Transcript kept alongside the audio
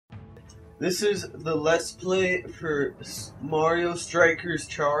This is the Let's Play for Mario Strikers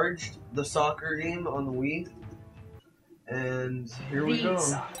Charged, the soccer game on the Wii. And here we go.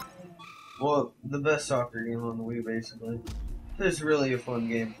 Well, the best soccer game on the Wii, basically. It's really a fun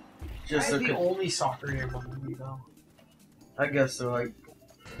game. Just the only soccer game on the Wii, though. I guess so.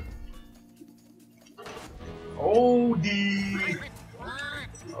 Oh, D.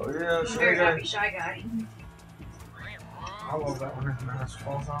 Oh yeah, Very happy Shy Guy. I love that when his mask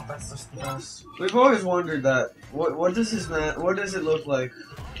falls off. That's just the best. We've always wondered that. What does his what does it look like?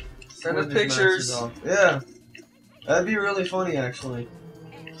 Send us pictures. Yeah, that'd be really funny, actually.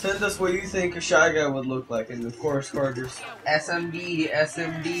 Send us what you think a Shy Guy would look like, and of course, Carter's. SMD,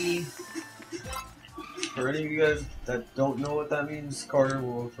 SMD. For any of you guys that don't know what that means, Carter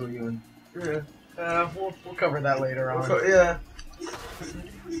will fill you in. Yeah. We'll cover that later on. Yeah.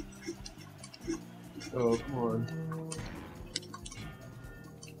 Oh, come on.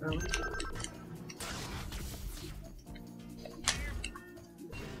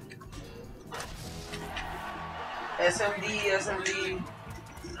 SMD, SMD.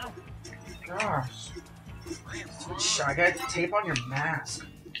 Gosh. Shy Guy, tape on your mask.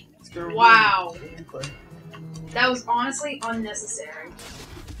 Wow. That was honestly unnecessary.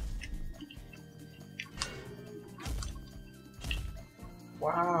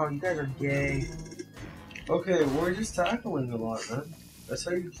 Wow, you guys are gay. Okay, we're just tackling a lot, man. That's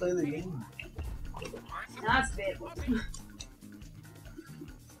how you play the game. That's debatable.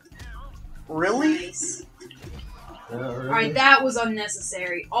 Really? Nice. Yeah, really? Alright, that was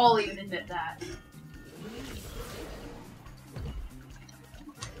unnecessary. I'll even admit that.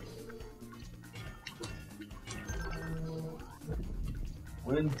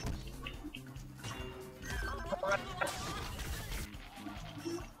 Win.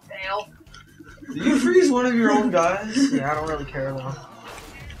 Fail. Did you freeze one of your own guys? Yeah, I don't really care though.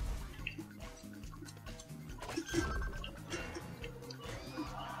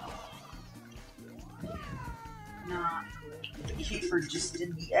 Nah. Kiefer just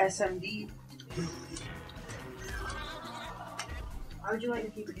did the SMD. Why would you like to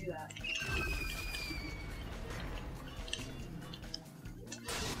keep do that?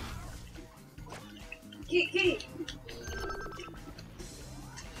 Kitty!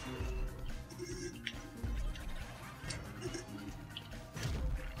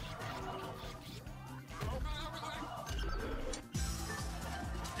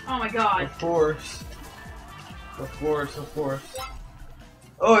 Oh my god. Of course. Of course, of course.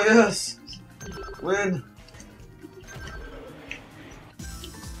 Oh yes! Win!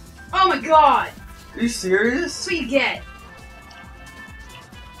 Oh my god! Are you serious? That's what you get.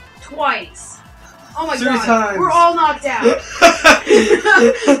 Twice. Oh my 3 god. times. We're all knocked out.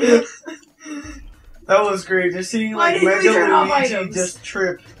 That was great. Just seeing like Why didn't we turn off Luigi items? just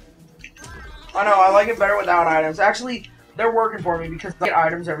trip. I know, I like it better without items. Actually, they're working for me because I get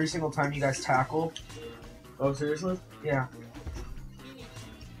items every single time you guys tackle. Oh, seriously? Yeah.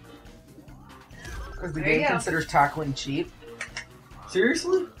 Because the There you game go. considers tackling cheap.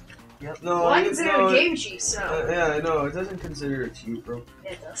 Seriously? Yep. No, Well, I consider it a game cheat, so. yeah, I know. It doesn't consider it cheap, bro.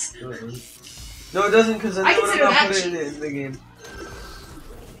 Yeah, it does. No, it doesn't because I consider that put it cheap. in the game.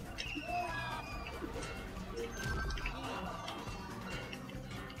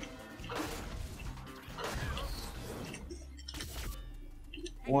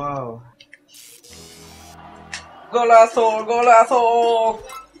 Wow. Golazo! Golazo!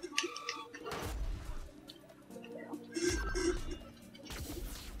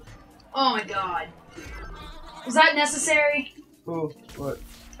 Oh my god. Was that necessary? Who? What?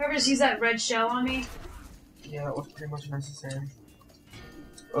 Whoever just used that red shell on me? Yeah, that was pretty much necessary.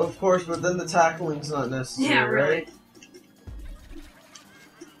 Of course, but then the tackling's not necessary, Yeah, really. right?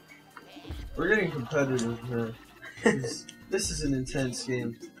 We're getting competitive here. This is an intense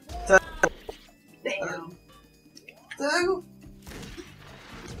game. Damn. Tackle!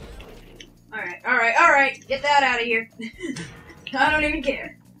 Alright, alright, alright. Get that out of here. I don't even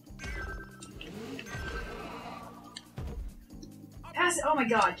care. Pass it. Oh my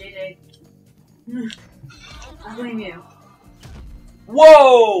god, JJ. I blame you.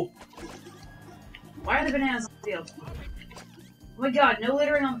 Whoa! Why are the bananas on the field? Oh my god, no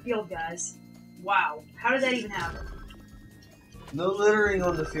littering on the field, guys. Wow. How did that even happen? No littering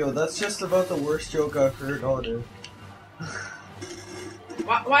on the field. That's just about the worst joke I've heard all day.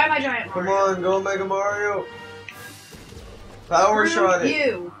 Why am I giant Come Mario? on, go Mega Mario! Power shot it!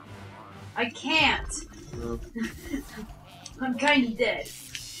 You! I can't! No. I'm kinda dead.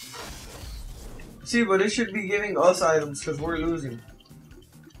 See, but it should be giving us items because we're losing.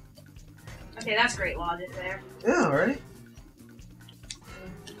 Okay, that's great logic there. Yeah, right?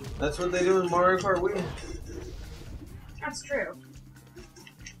 That's what they do in Mario Kart Wii. That's true.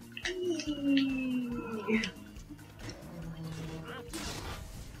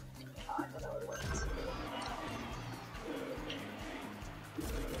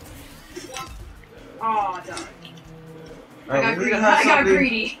 Oh, darn. I got greedy. I got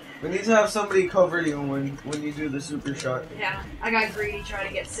greedy. We need to have somebody cover you when you do the super shot. Yeah, I got greedy trying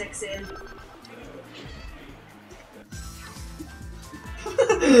to get 6 in.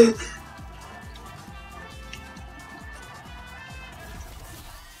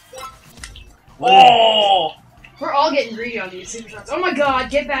 Oh! We're all getting greedy on these super shots. Oh my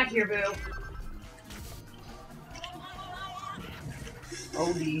god, get back here, boo.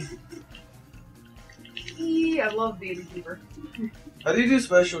 OD. I love being a keeper. How do you do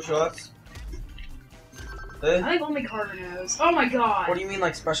special shots? I think only Carter knows. Oh my god. What do you mean,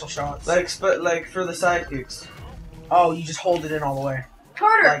 like special shots? Like for the sidekicks. Oh, you just hold it in all the way.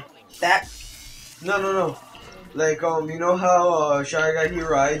 Carter! Like that? No. Like you know how Shy Guy, he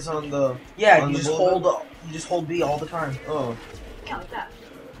rides on the you just hold B all the time. Oh. Yeah, like that.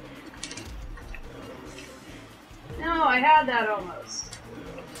 No, I had that almost.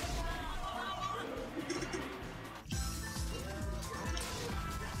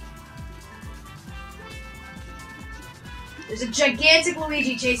 There's a gigantic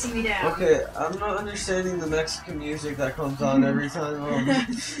Luigi chasing me down. Okay, I'm not understanding the Mexican music that comes on every time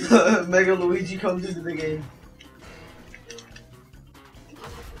Mega Luigi comes into the game.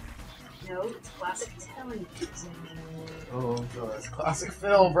 No, it's classic Italian music. Oh god. It's classic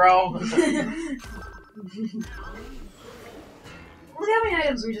Phil, bro. Look how many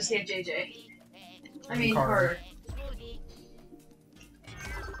items we just gave JJ. I mean, Carter.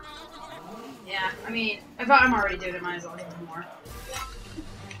 Yeah, I mean, if I'm already doing it, might as well give him more.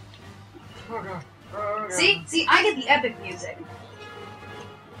 Oh god. See, I get the epic music.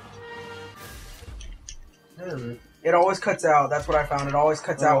 Damn it. It always cuts out. That's what I found. It always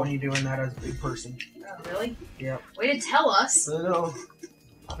cuts out when you're doing that as a big person. Oh, really? Yep. Way to tell us. I know.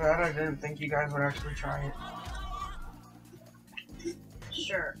 I didn't think you guys would actually try it.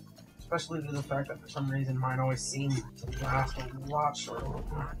 Sure. Especially due to the fact that for some reason mine always seem to last a lot shorter.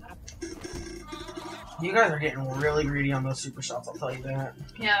 You guys are getting really greedy on those super shots, I'll tell you that.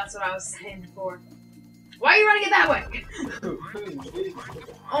 Yeah, that's what I was saying before. Why are you running it that way?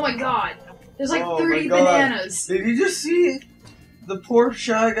 Oh my god. There's like 30 bananas. Did you just see? The poor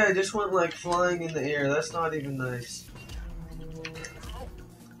Shy Guy just went like flying in the air. That's not even nice.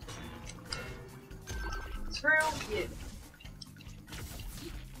 Screw you.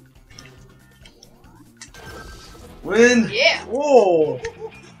 Win! Yeah! Whoa!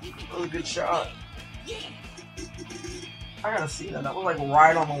 That was a good shot. I gotta see that. That was like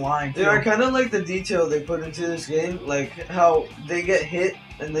right on the line, too. Dude, I kind of like the detail they put into this game. Like how they get hit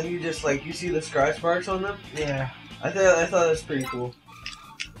and then you just like, you see the scratch marks on them. Yeah. I thought that's pretty cool.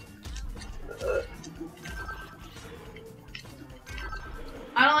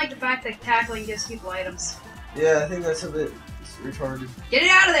 I don't like the fact that tackling gives people items. Yeah, I think that's a bit retarded. Get it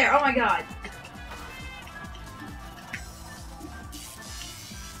out of there! Oh my god.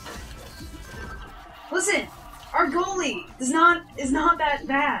 Listen, our goalie is not that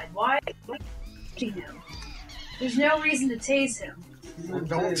bad. Why him? There's no reason to tase him.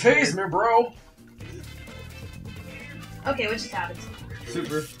 Don't tase me, bro. Okay, what just happened?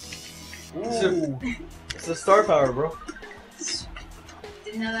 Super. Ooh. It's a star power, bro.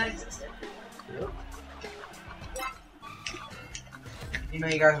 Didn't know that existed. Yep. You know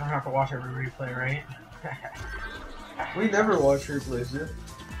you guys don't have to watch every replay, right? We never watch replays, dude.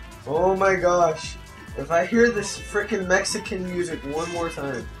 Oh my gosh. If I hear this frickin' Mexican music one more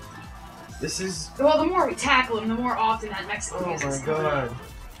time, this is... Well, the more we tackle him, the more often that Mexican Oh music's my coming god. out.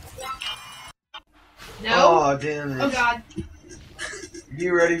 No? Oh, damn it. Oh god. Be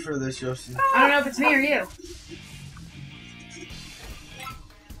ready for this, Justin. I don't know if it's me or you.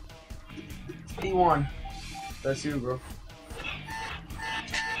 P1. That's you, bro.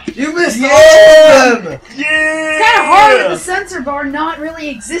 You missed all of them! Yeah! It's kind of hard with the sensor bar not really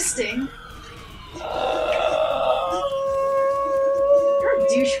existing. You're a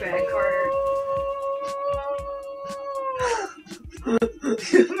douchebag, Carter.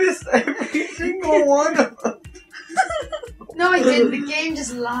 You missed every single one of them. No, I didn't. The game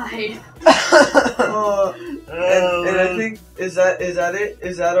just lied. And I think is that it?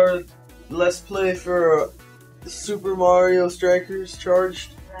 Is that our let's play for Super Mario Strikers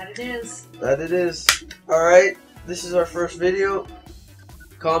Charged? That it is. That it is. All right, this is our first video.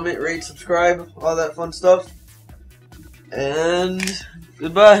 Comment, rate, subscribe, all that fun stuff. And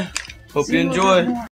goodbye. Hope you enjoy.